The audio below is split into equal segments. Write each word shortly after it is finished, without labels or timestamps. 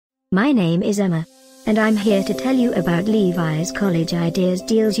My name is Emma, and I'm here to tell you about Levi's college ideas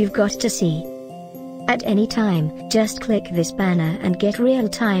deals you've got to see. At any time, just click this banner and get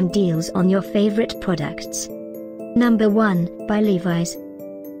real-time deals on your favorite products. Number 1, by Levi's.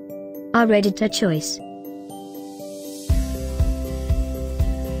 Our editor choice.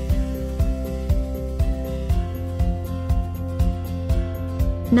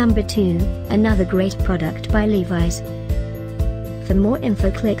 Number 2, another great product by Levi's. For more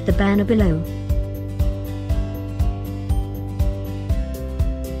info, click the banner below.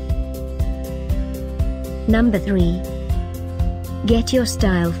 Number 3. Get your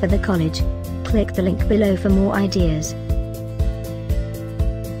style for the college. Click the link below for more ideas.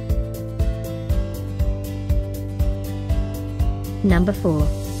 Number 4.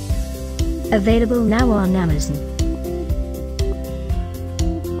 Available now on Amazon.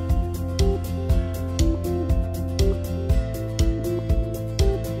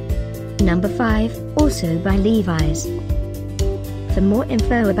 Number 5, also by Levi's. For more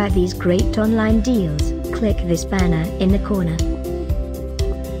info about these great online deals, click this banner in the corner.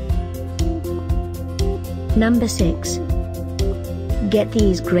 Number 6. Get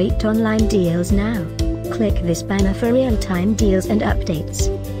these great online deals now. Click this banner for real-time deals and updates.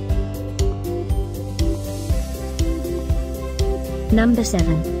 Number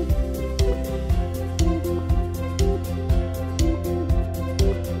 7.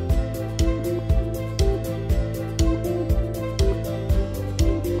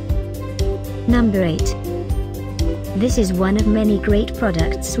 Number 8. This is one of many great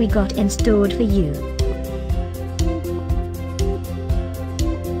products we got in stored for you.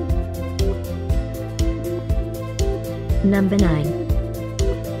 Number 9.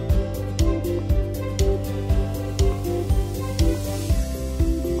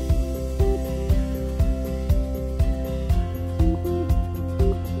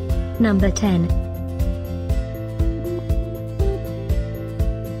 Number 10.